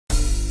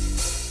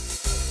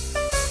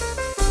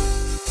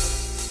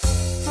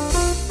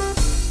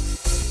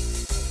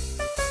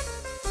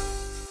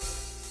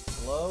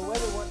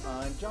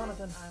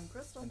Jonathan. I'm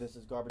Crystal. And this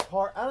is Garbage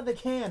Heart Out of the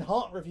Can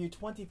Haunt Review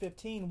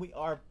 2015. We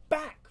are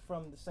back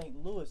from the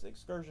St. Louis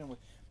excursion with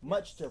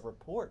much to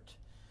report.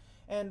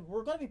 And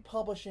we're going to be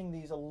publishing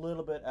these a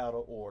little bit out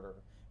of order.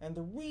 And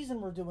the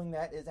reason we're doing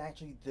that is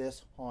actually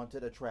this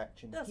haunted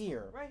attraction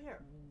here. Right here.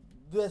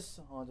 This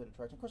haunted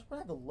attraction. Of course, we're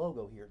going to have the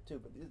logo here,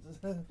 too. But it's,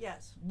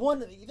 yes.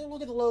 Either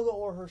look at the logo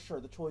or her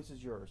shirt. The choice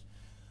is yours.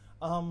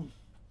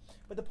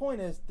 But the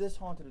point is, this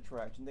haunted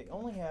attraction, they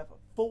only have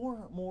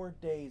 4 more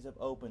days of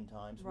open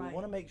time. So we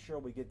want to make sure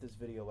we get this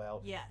video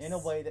out in a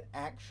way that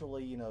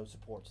actually, you know,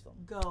 supports them.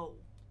 Go.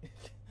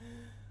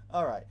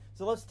 All right.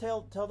 So let's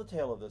tell the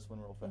tale of this one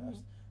real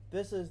fast.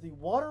 This is the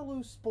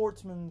Waterloo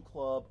Sportsman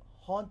Club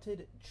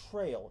Haunted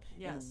Trail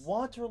in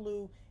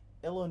Waterloo,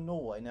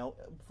 Illinois. Now,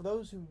 for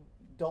those who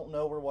don't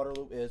know where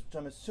Waterloo is, which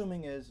I'm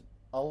assuming is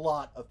a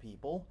lot of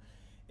people,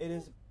 it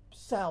is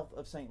south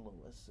of St.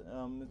 Louis.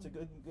 It's a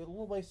good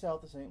little way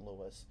south of St.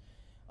 Louis,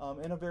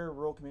 in a very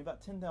rural community,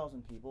 about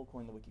 10,000 people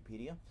according to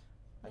Wikipedia.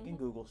 I can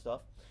Google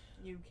stuff.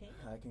 You can.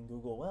 I can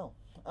Google well.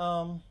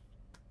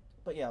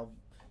 But yeah,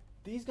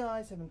 these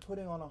guys have been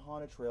putting on a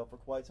haunted trail for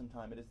quite some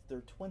time. It is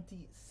their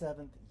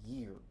 27th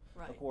year,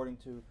 according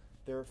to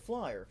their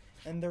flyer.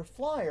 And their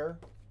flyer,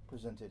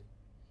 presented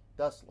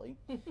thusly,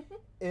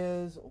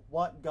 is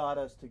what got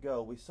us to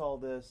go. We saw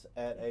this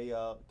at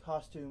a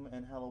costume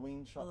and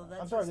Halloween shop.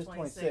 I'm sorry, this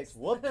 26th.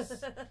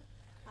 Whoops.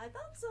 I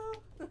thought so.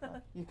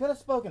 You could have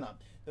spoken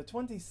up. The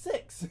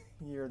 26th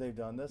year they've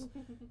done this.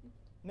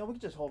 No, we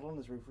could just hold on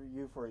to this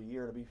review for a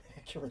year to be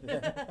accurate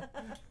then.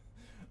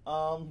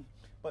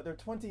 But they're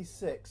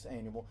 26th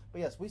annual.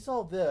 But yes, we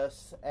saw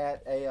this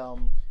at a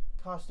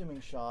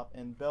costuming shop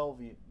in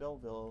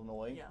Belleville,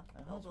 Illinois. Yeah,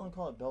 I always want to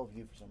call it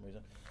Bellevue for some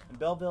reason. In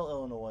Belleville,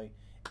 Illinois.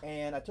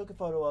 And I took a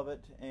photo of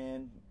it,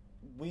 and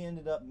we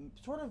ended up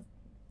sort of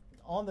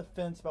on the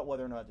fence about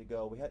whether or not to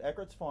go. We had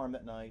Eckert's Farm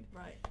that night,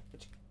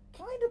 which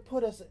kind of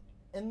put us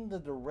in the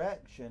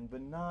direction,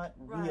 but not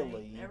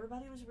really.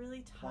 Everybody was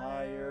really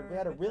tired. We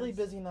had a really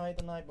busy night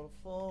the night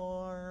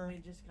before. We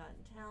just got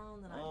in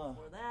town the night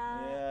before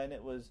that. Yeah, and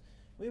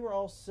we were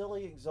all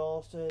silly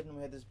exhausted, and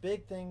we had this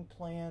big thing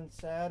planned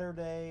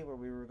Saturday where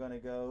we were going to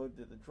go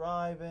to the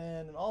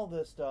drive-in and all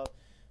this stuff.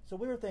 So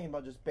we were thinking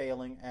about just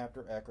bailing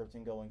after Eckert's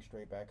and going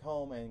straight back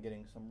home and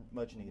getting some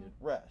much-needed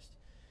rest.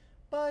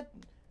 But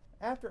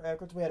after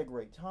Eckert's, we had a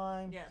great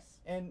time. Yes.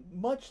 And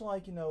much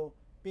like, you know,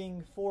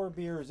 being 4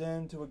 beers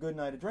into a good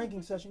night of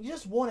drinking session, you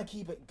just want to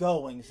keep it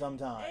going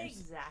sometimes.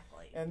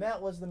 Exactly. And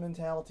that was the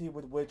mentality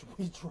with which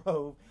we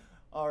drove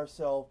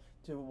ourselves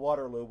to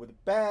Waterloo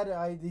with bad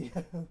ideas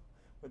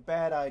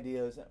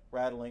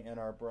rattling in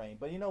our brain.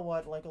 But you know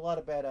what? Like a lot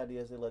of bad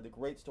ideas, they led to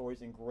great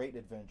stories and great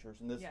adventures.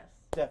 And this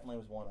definitely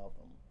was one of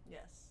them.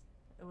 Yes.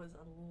 It was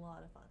a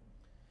lot of fun.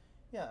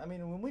 Yeah, I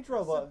mean, when we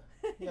drove up...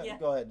 Yeah,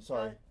 go ahead.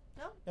 Sorry.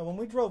 No. Now, when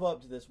we drove up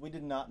to this, we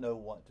did not know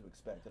what to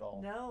expect at all.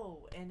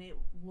 No, and it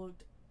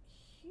looked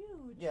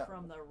huge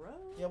from the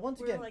road. Yeah,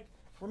 once again,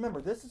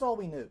 remember, this is all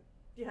we knew.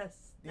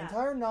 Yes. The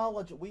entire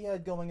knowledge that we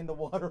had going into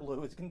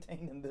Waterloo is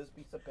contained in this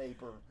piece of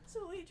paper.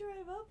 So we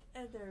drive up,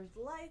 and there's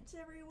lights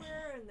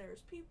everywhere, and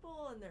there's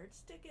people, and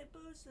there's ticket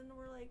booths, and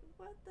we're like,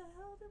 what the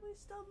hell did we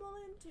stumble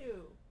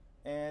into?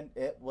 And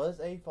it was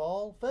a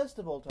fall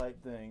festival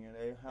type thing, and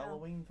a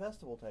Halloween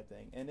festival type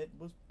thing, and it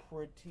was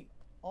pretty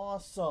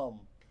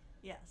awesome.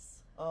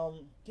 Yes.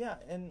 Yeah,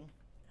 and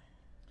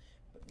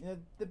you know,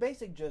 the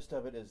basic gist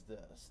of it is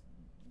this.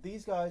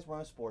 These guys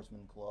run a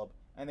sportsman club,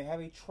 and they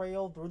have a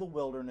trail through the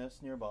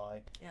wilderness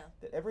nearby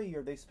that every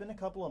year they spend a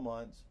couple of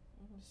months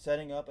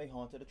setting up a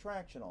haunted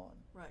attraction on.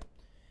 Right.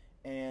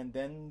 And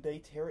then they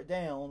tear it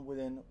down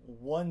within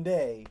 1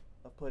 day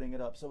of putting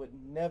it up, so it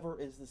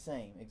never is the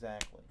same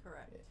exactly.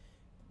 Correct.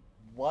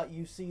 What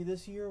you see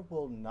this year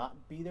will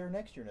not be there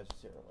next year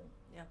necessarily.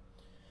 Yeah.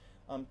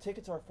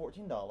 Tickets are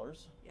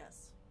 $14.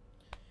 Yes.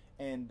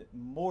 And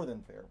more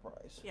than fair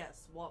price.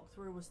 Yes,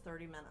 walkthrough was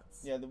 30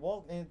 minutes. Yeah, the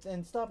walk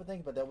and stop and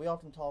think about that. We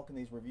often talk in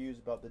these reviews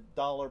about the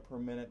dollar per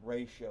minute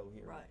ratio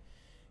here. Right.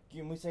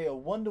 Can we say a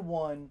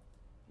 1-to-1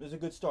 is a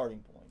good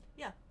starting point?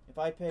 Yeah. If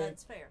I pay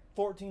that's fair.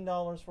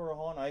 $14 for a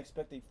haunt, I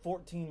expect a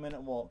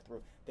 14-minute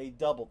walkthrough. They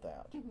doubled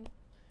that.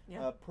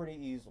 Pretty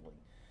easily.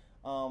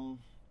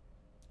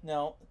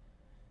 Now,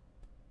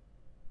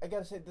 I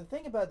gotta say, the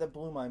thing about that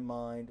blew my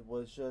mind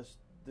was just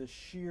the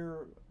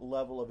sheer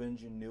level of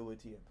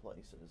ingenuity at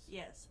places.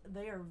 Yes,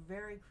 they are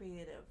very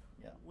creative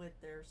with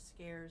their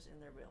scares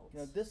and their builds.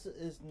 You know, this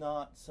is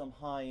not some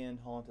high-end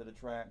haunted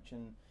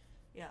attraction.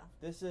 Yeah.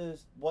 This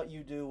is what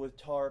you do with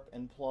tarp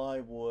and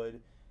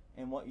plywood,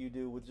 and what you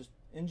do with just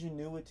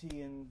ingenuity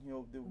and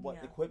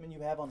what equipment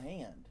you have on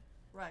hand.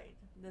 Right.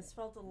 This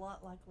felt a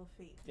lot like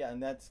Lafitte. Yeah,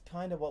 and that's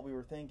kind of what we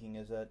were thinking.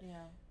 Is that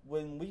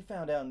when we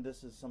found out, and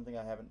this is something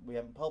we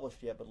haven't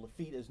published yet, but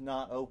Lafitte is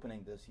not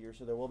opening this year,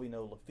 so there will be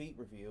no Lafitte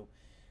review.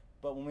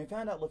 But when we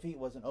found out Lafitte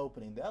wasn't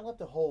opening, that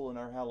left a hole in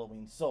our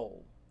Halloween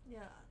soul. Yeah.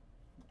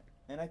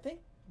 And I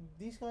think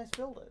these guys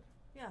filled it.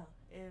 Yeah.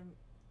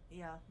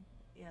 Yeah,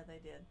 they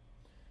did.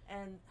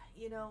 And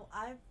you know,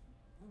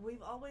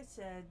 we've always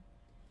said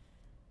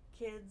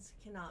kids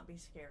cannot be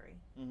scary.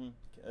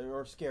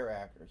 Or scare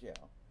actors, yeah.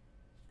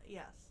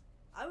 Yes.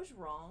 I was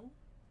wrong.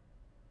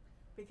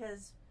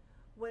 Because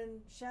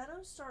when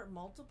shadows start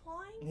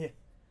multiplying,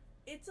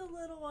 it's a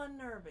little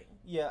unnerving.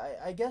 Yeah,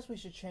 I guess we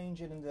should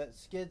change it into that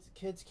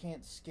kids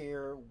can't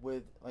scare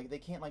with, like, they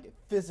can't, like,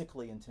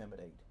 physically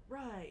intimidate.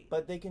 Right.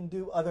 But they can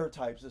do other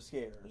types of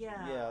scares.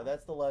 Yeah. Yeah,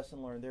 that's the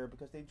lesson learned there,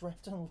 because they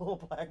dressed in little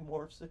black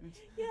morph suits.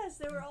 Yes,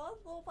 they were all in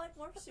little black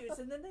morph suits,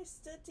 and then they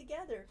stood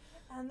together,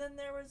 and then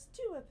there was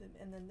 2 of them,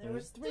 and then there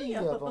was 3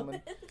 of them.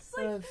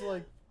 And it's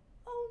like,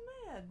 oh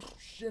man.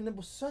 And it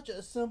was such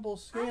a simple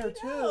scare,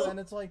 too. And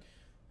it's like,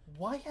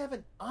 why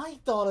haven't I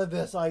thought of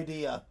this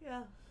idea?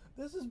 Yeah.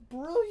 This is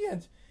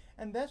brilliant.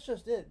 And that's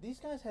just it. These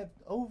guys have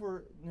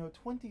over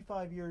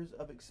 25 years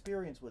of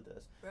experience with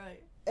this.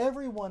 Right.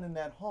 Everyone in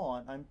that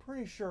haunt, I'm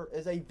pretty sure,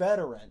 is a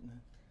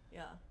veteran.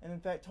 Yeah. And in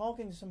fact,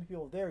 talking to some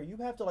people there, you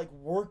have to, like,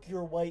 work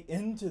your way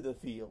into the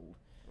field.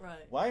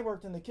 Right. Well, I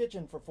worked in the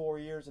kitchen for 4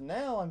 years, and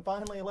now I'm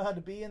finally allowed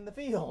to be in the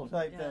field,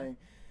 type thing.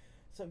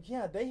 So,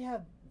 yeah, they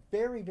have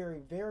very, very,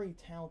 very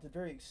talented,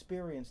 very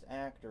experienced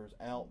actors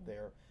out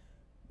there.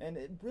 And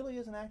it really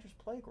is an actor's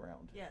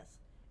playground. Yes.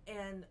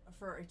 And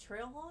for a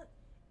trail haunt,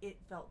 it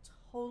felt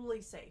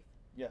totally safe.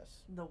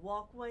 Yes. The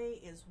walkway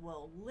is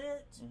well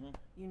lit.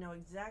 You know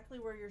exactly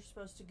where you're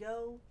supposed to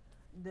go.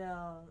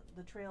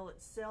 The trail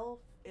itself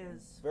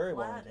is very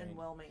flat and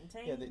well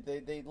maintained. Yeah,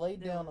 they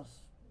laid down.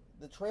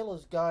 The trail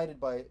is guided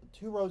by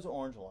 2 rows of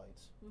orange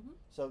lights.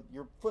 So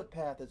your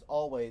footpath is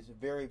always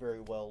very,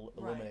 very well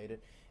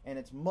illuminated, and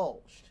it's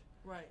mulched.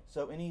 Right.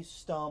 So any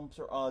stumps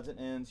or odds and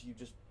ends, you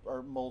just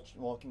are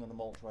walking on the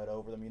mulch right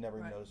over them. You never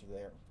even notice they're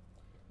there.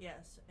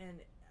 Yes, and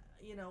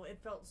it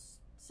felt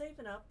safe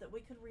enough that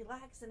we could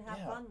relax and have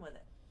fun with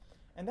it.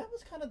 And that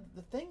was kind of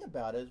the thing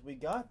about it. As we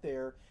got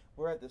there,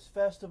 we're at this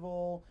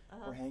festival,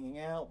 we're hanging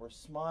out, we're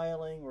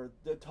smiling, we're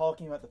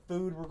talking about the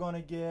food we're going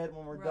to get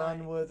when we're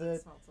done with it.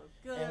 It smelled so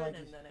good,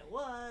 and then it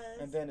was.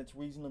 And then it's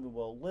reasonably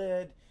well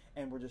lit,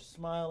 and we're just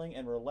smiling,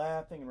 and we're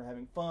laughing, and we're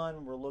having fun,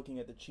 and we're looking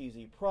at the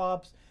cheesy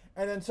props.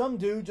 And then some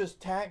dude just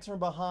tacks from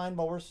behind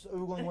while we're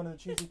oogling one of the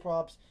cheesy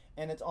props,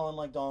 and it's on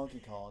like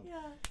Donkey Kong.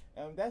 Yeah.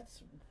 And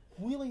that's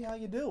really how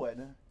you do it.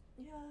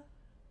 Yeah.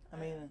 I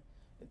mean,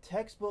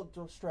 textbook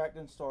distract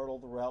and startle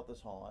throughout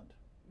this haunt.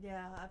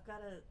 Yeah, I've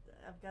got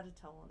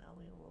to tell on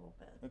Ellie a little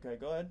bit. Okay,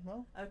 go ahead.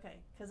 Well. Okay,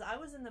 because I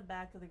was in the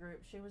back of the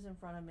group. She was in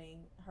front of me.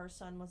 Her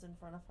son was in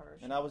front of her.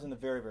 And I was in the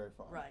very, very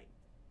front. Right.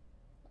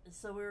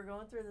 So we were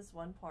going through this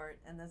one part,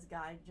 and this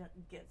guy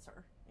gets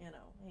her.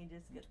 He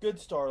just gets good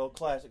startle,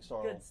 classic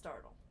startle. Good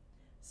startle.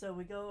 So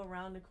we go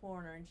around the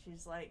corner, and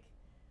she's like,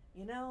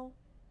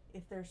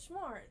 if they're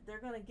smart, they're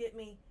gonna get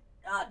me.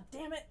 Ah,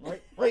 damn it!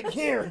 Right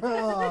here.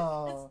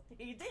 Oh.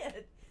 He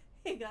did.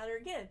 He got her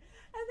again, and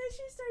then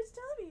she starts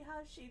telling me how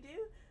she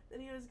knew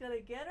that he was gonna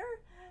get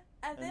her,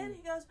 and then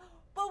he goes,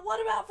 "But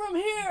what about from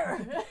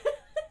here?"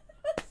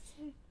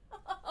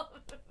 Oh,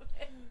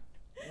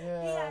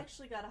 yeah. He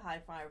actually got a high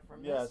five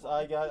from this one.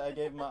 I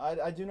gave him.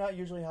 I do not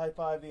usually high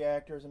five the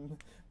actors and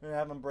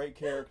have them break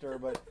character,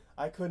 but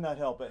I could not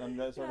help it. And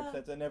that sort of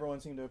sense, and everyone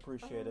seemed to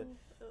appreciate it.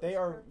 They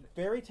are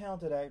very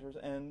talented actors,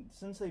 and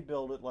since they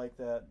build it like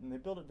that, and they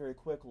build it very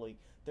quickly,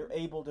 they're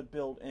able to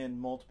build in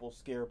multiple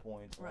scare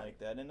points like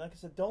that. And like I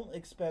said, don't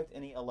expect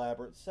any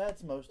elaborate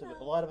sets. Most of it,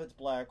 a lot of it's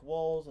black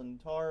walls and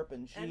tarp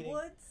and sheeting. And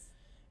woods.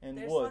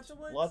 And woods.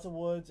 Lots of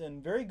woods,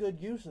 and very good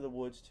use of the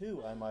woods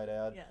too, I might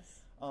add.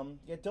 Yes.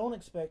 Don't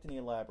expect any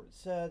elaborate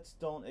sets.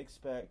 Don't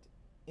expect,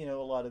 a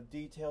lot of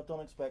detail. Don't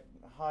expect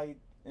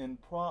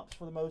high-end props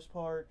for the most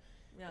part.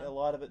 Yeah. A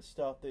lot of it's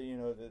stuff that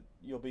that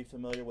you'll be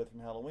familiar with from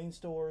Halloween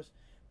stores.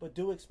 But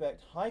do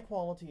expect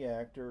high-quality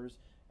actors,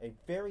 a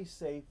very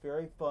safe,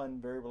 very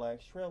fun, very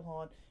relaxed trail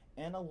haunt,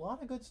 and a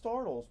lot of good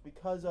startles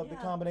because of the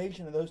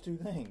combination of those 2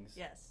 things.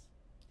 Yes.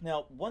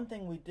 Now, one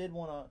thing we did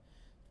want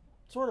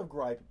to sort of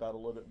gripe about a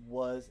little bit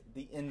was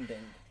the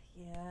ending.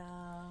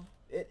 Yeah.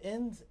 It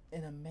ends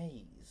in a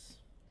maze.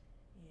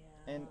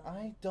 Yeah. And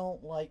I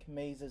don't like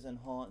mazes and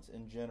haunts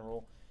in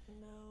general.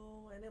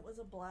 No, and it was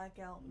a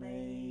blackout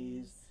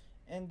maze.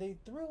 And they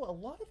threw a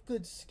lot of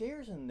good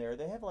scares in there.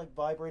 They have like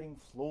vibrating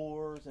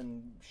floors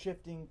and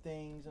shifting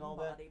things and all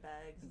that.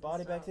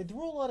 Body bags. They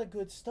threw a lot of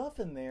good stuff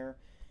in there,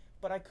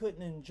 but I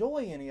couldn't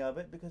enjoy any of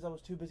it because I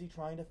was too busy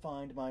trying to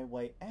find my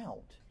way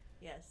out.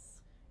 Yes.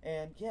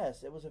 And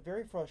yes, it was a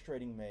very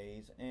frustrating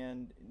maze,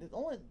 and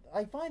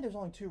I find there's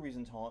only 2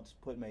 reasons haunts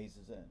put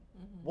mazes in.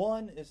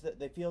 One is that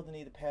they feel the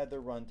need to pad their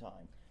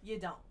runtime. You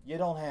don't. You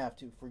don't have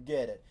to.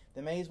 Forget it.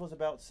 The maze was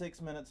about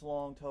 6 minutes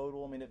long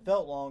total. I mean, it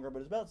felt longer, but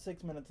it was about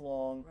 6 minutes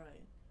long.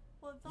 Right.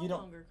 Well, it felt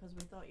longer because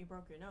we thought you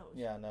broke your nose.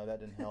 Yeah, no,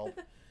 that didn't help.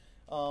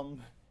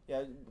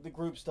 Yeah, the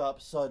group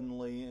stopped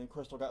suddenly, and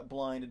Crystal got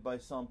blinded by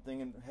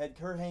something, and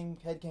her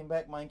head came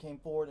back, mine came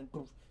forward, and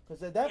poof.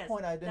 Because at that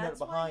point, I didn't have it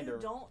behind her.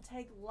 That's why you don't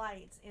take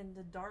lights in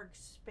the dark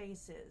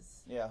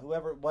spaces. Yeah,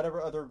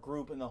 whatever other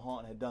group in the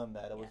haunt had done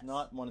that. It was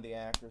not one of the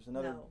actors.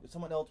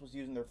 Someone else was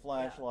using their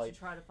flashlight. To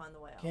try to find the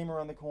way out. Came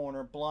around the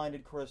corner,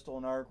 blinded Crystal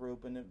and our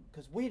group, and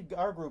because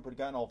our group had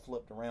gotten all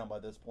flipped around by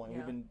this point.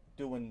 We've been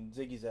doing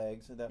ziggy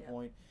zags at that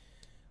point.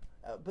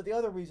 But the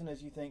other reason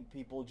is you think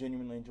people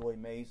genuinely enjoy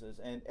mazes,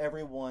 and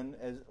everyone,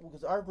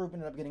 because our group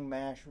ended up getting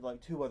mashed with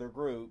like 2 other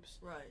groups.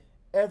 Right.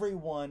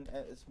 Everyone,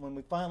 when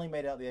we finally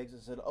made out the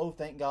exit, said, "Oh,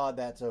 thank God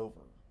that's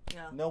over."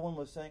 Yeah. No one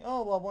was saying,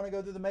 "Oh, well, I want to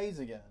go through the maze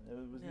again."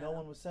 No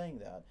one was saying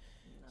that.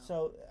 No.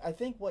 So I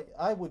think what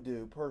I would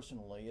do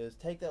personally is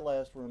take that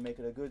last room, make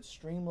it a good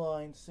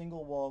streamlined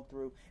single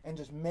walkthrough, and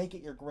just make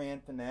it your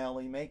grand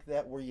finale. Make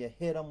that where you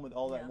hit them with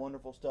all that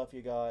wonderful stuff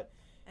you got.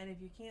 And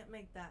if you can't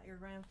make that your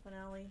grand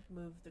finale,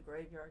 move the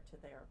graveyard to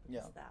there,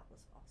 because that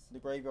was awesome. The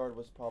graveyard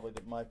was probably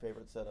my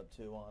favorite setup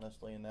too,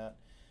 honestly, in that.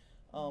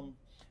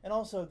 And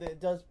also, it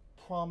does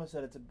promise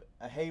that it's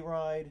a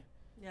hayride.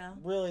 Yeah.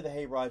 Really, the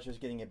hayride's just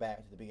getting you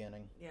back to the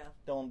beginning. Yeah.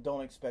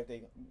 Don't expect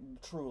a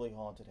truly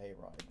haunted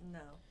hayride. No.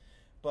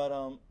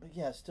 But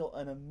yeah, still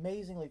an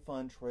amazingly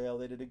fun trail.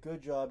 They did a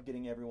good job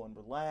getting everyone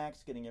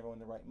relaxed, getting everyone in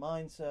the right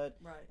mindset,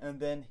 and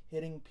then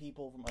hitting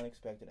people from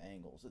unexpected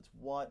angles. It's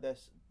what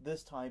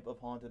this type of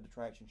haunted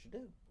attraction should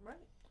do. Right.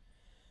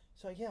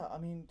 So yeah, I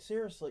mean,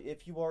 seriously,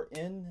 if you are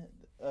in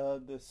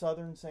the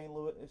southern St.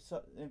 Louis,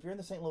 if you're in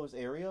the St. Louis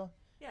area,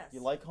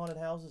 you like haunted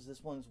houses,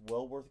 this one's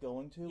well worth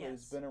going to.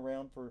 It's been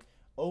around for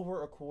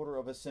over a quarter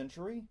of a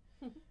century.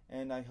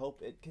 And I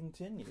hope it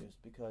continues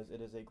because it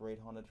is a great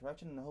haunted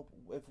attraction. And I hope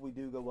if we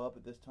do go up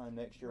at this time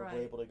next year,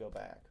 we're able to go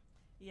back.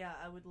 Yeah,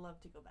 I would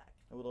love to go back.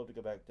 I would love to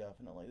go back,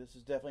 definitely. This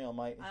is definitely on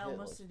my hit list. I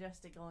almost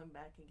suggested going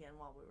back again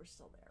while we were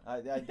still there.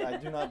 I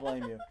do not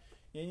blame you.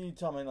 You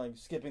tell me, like,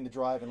 skipping the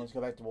drive and let's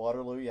go back to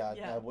Waterloo. Yeah,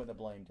 I wouldn't have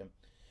blamed him.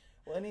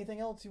 Well, anything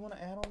else you want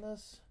to add on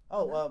this?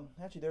 Oh,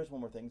 actually, there's one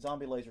more thing.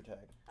 Zombie laser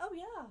tag. Oh,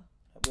 yeah.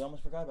 We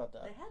almost forgot about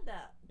that. They had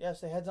that. Yes,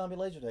 they had zombie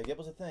laser tag. It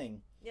was a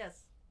thing.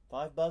 Yes.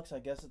 $5, I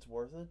guess it's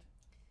worth it.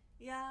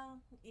 Yeah,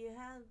 you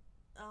had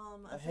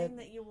a thing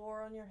that you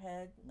wore on your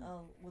head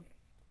with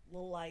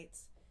little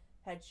lights.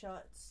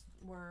 Headshots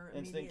were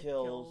instant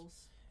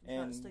kills.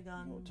 And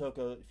gun. Took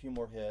a few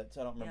more hits.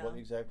 I don't remember what the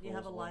exact rules You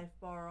have a were. life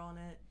bar on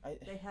it.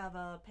 They have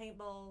a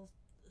paintball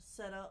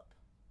set up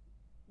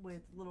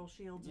with little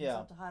shields and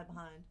stuff to hide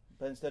behind.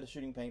 But instead of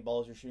shooting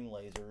paintballs, you're shooting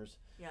lasers.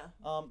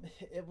 Yeah.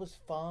 It was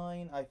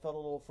fine. I felt a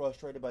little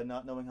frustrated by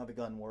not knowing how the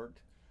gun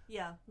worked.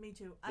 Yeah, me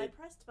too. I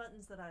pressed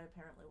buttons that I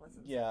apparently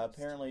wasn't supposed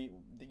apparently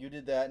you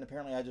did that, and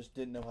apparently I just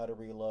didn't know how to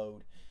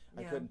reload.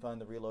 I couldn't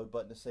find the reload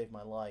button to save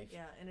my life.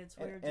 Yeah, and it's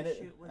weird to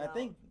shoot without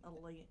a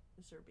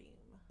laser beam.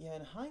 Yeah,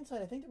 in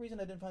hindsight, I think the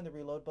reason I didn't find the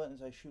reload button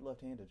is I shoot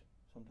left-handed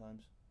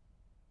sometimes.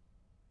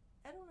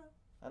 I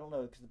don't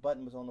know, because the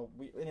button was on the...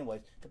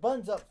 Anyways, the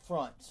button's up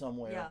front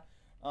somewhere.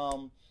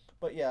 Yeah.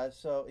 But yeah,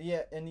 so,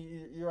 yeah, and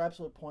your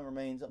absolute point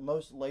remains that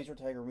most laser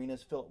tag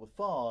arenas fill it with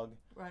fog,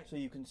 so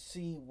you can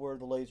see where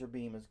the laser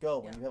beam is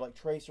going. You have, like,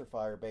 tracer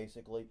fire,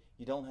 basically.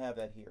 You don't have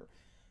that here.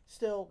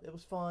 Still, it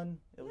was fun.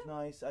 It was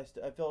nice. I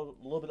felt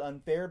a little bit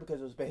unfair because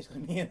it was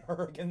basically me and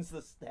her against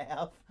the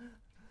staff.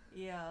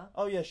 Yeah.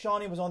 Oh, yeah,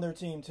 Shawnee was on their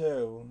team,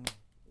 too.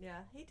 Yeah,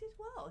 he did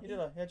well.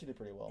 He actually did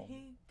pretty well.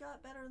 He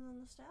got better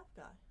than the staff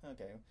guy.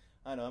 Okay.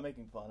 I know, I'm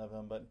making fun of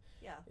him, but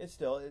yeah, it's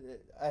still,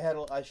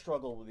 I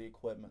struggled with the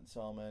equipment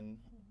some, and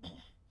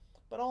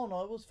but all in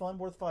all, it was fun,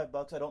 worth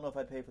 $5. I don't know if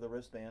I'd pay for the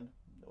wristband.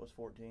 It was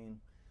 $14.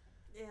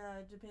 Yeah,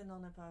 it depends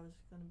on if I was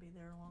going to be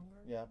there longer.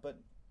 Yeah, but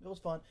it was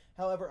fun.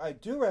 However, I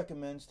do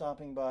recommend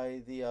stopping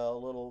by the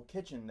little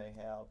kitchen they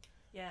have.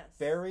 Yes.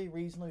 Very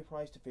reasonably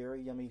priced,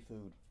 very yummy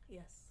food.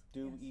 Yes.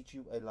 Eat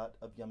you a lot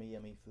of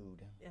yummy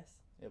food. Yes.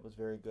 It was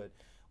very good.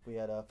 We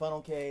had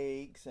funnel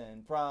cakes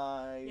and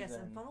fries. Yes,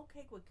 and funnel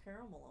cake with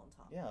caramel on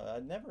top. Yeah,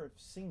 I'd never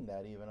seen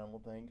that even, I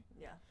don't think.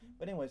 Yeah.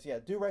 But anyways, yeah,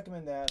 do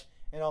recommend that.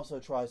 And also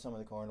try some of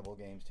the carnival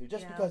games, too.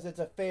 Just because it's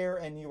a fair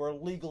and you are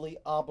legally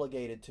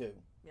obligated to.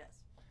 Yes.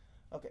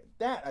 Okay,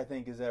 that, I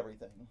think, is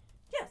everything.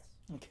 Yes.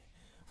 Okay.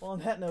 Well,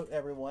 on that note,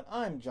 everyone,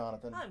 I'm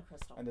Jonathan. I'm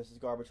Crystal. And this is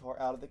Garbage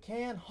Horror Out of the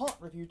Can Haunt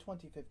Review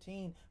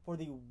 2015 for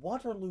the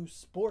Waterloo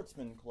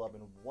Sportsman Club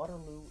in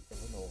Waterloo,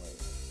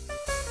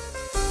 Illinois.